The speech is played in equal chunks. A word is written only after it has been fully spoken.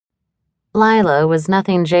Lila was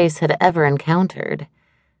nothing Jace had ever encountered.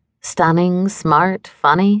 Stunning, smart,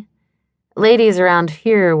 funny. Ladies around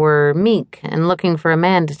here were meek and looking for a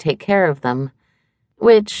man to take care of them,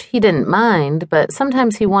 which he didn't mind, but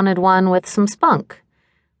sometimes he wanted one with some spunk,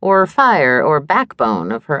 or fire or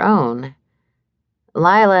backbone of her own.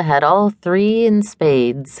 Lila had all three in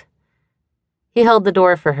spades. He held the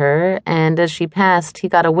door for her, and as she passed, he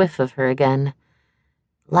got a whiff of her again.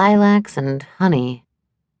 Lilacs and honey.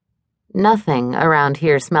 Nothing around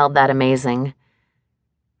here smelled that amazing.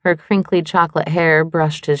 Her crinkly chocolate hair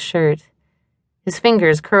brushed his shirt. His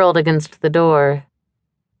fingers curled against the door.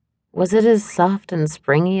 Was it as soft and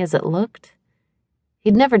springy as it looked?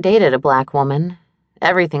 He'd never dated a black woman.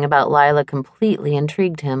 Everything about Lila completely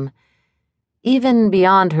intrigued him. Even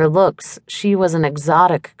beyond her looks, she was an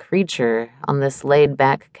exotic creature on this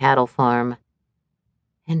laid-back cattle farm.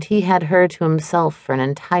 And he had her to himself for an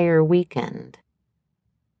entire weekend.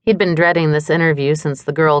 He'd been dreading this interview since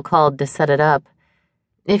the girl called to set it up.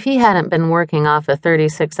 If he hadn't been working off a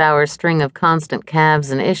 36-hour string of constant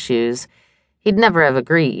calves and issues, he'd never have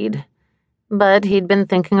agreed. But he'd been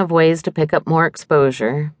thinking of ways to pick up more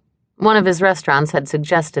exposure. One of his restaurants had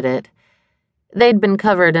suggested it. They'd been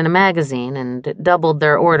covered in a magazine and doubled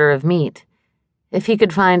their order of meat. If he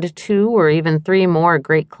could find 2 or even 3 more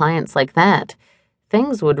great clients like that,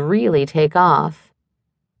 things would really take off.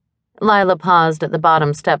 Lila paused at the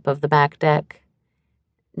bottom step of the back deck.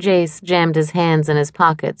 Jace jammed his hands in his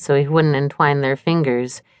pockets so he wouldn't entwine their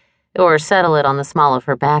fingers, or settle it on the small of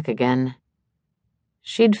her back again.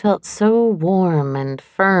 She'd felt so warm and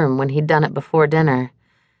firm when he'd done it before dinner.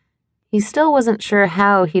 He still wasn't sure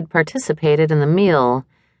how he'd participated in the meal.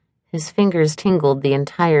 His fingers tingled the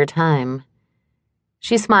entire time.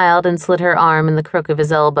 She smiled and slid her arm in the crook of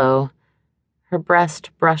his elbow. Her breast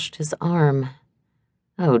brushed his arm.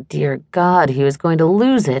 Oh, dear God, he was going to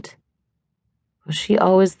lose it. Was she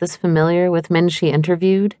always this familiar with men she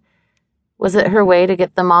interviewed? Was it her way to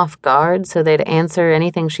get them off guard so they'd answer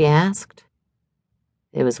anything she asked?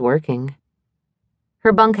 It was working.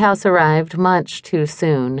 Her bunkhouse arrived much too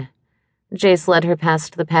soon. Jace led her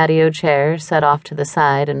past the patio chair, set off to the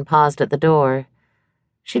side, and paused at the door.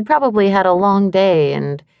 She'd probably had a long day,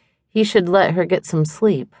 and he should let her get some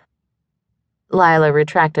sleep. Lila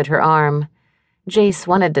retracted her arm. Jace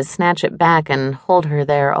wanted to snatch it back and hold her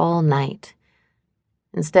there all night.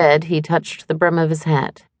 Instead, he touched the brim of his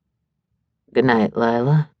hat. "Good night,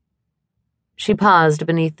 Lila." She paused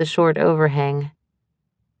beneath the short overhang.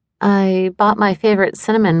 "I bought my favorite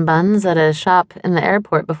cinnamon buns at a shop in the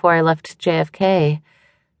airport before I left JFK.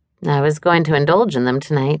 I was going to indulge in them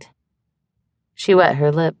tonight." She wet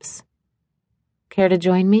her lips. "Care to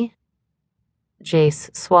join me?"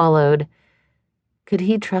 Jace swallowed. Could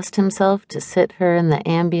he trust himself to sit her in the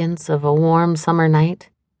ambience of a warm summer night?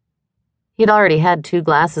 He'd already had 2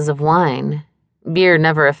 glasses of wine. Beer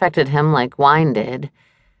never affected him like wine did.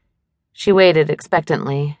 She waited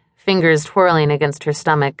expectantly, fingers twirling against her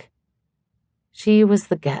stomach. She was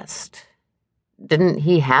the guest. Didn't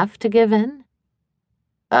he have to give in?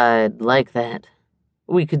 "I'd like that.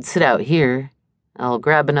 We could sit out here. I'll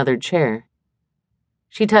grab another chair."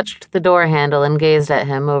 She touched the door handle and gazed at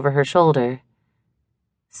him over her shoulder.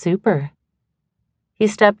 "Super." He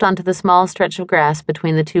stepped onto the small stretch of grass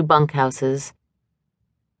between the 2 bunkhouses.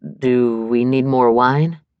 "Do we need more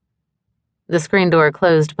wine?" The screen door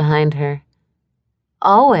closed behind her.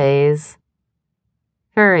 "Always."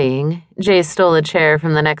 Hurrying, Jace stole a chair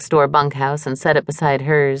from the next-door bunkhouse and set it beside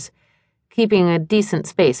hers, keeping a decent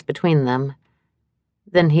space between them.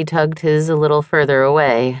 Then he tugged his a little further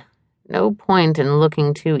away. No point in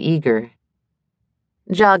looking too eager.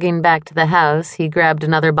 Jogging back to the house, he grabbed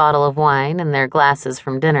another bottle of wine and their glasses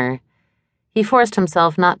from dinner. He forced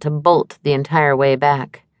himself not to bolt the entire way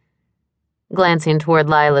back. Glancing toward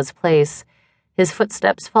Lila's place, his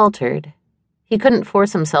footsteps faltered. He couldn't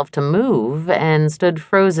force himself to move and stood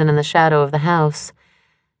frozen in the shadow of the house.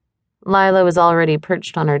 Lila was already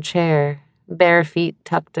perched on her chair, bare feet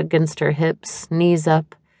tucked against her hips, knees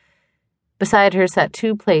up. Beside her sat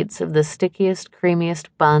 2 plates of the stickiest, creamiest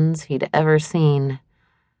buns he'd ever seen.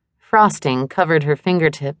 Frosting covered her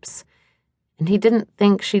fingertips, and he didn't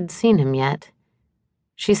think she'd seen him yet.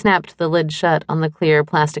 She snapped the lid shut on the clear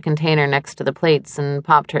plastic container next to the plates and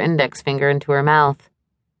popped her index finger into her mouth.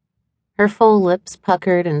 Her full lips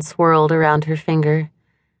puckered and swirled around her finger.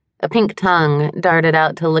 A pink tongue darted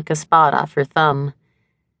out to lick a spot off her thumb.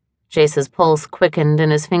 Jace's pulse quickened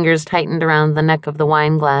and his fingers tightened around the neck of the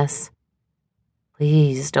wine glass.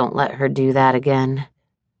 Please don't let her do that again.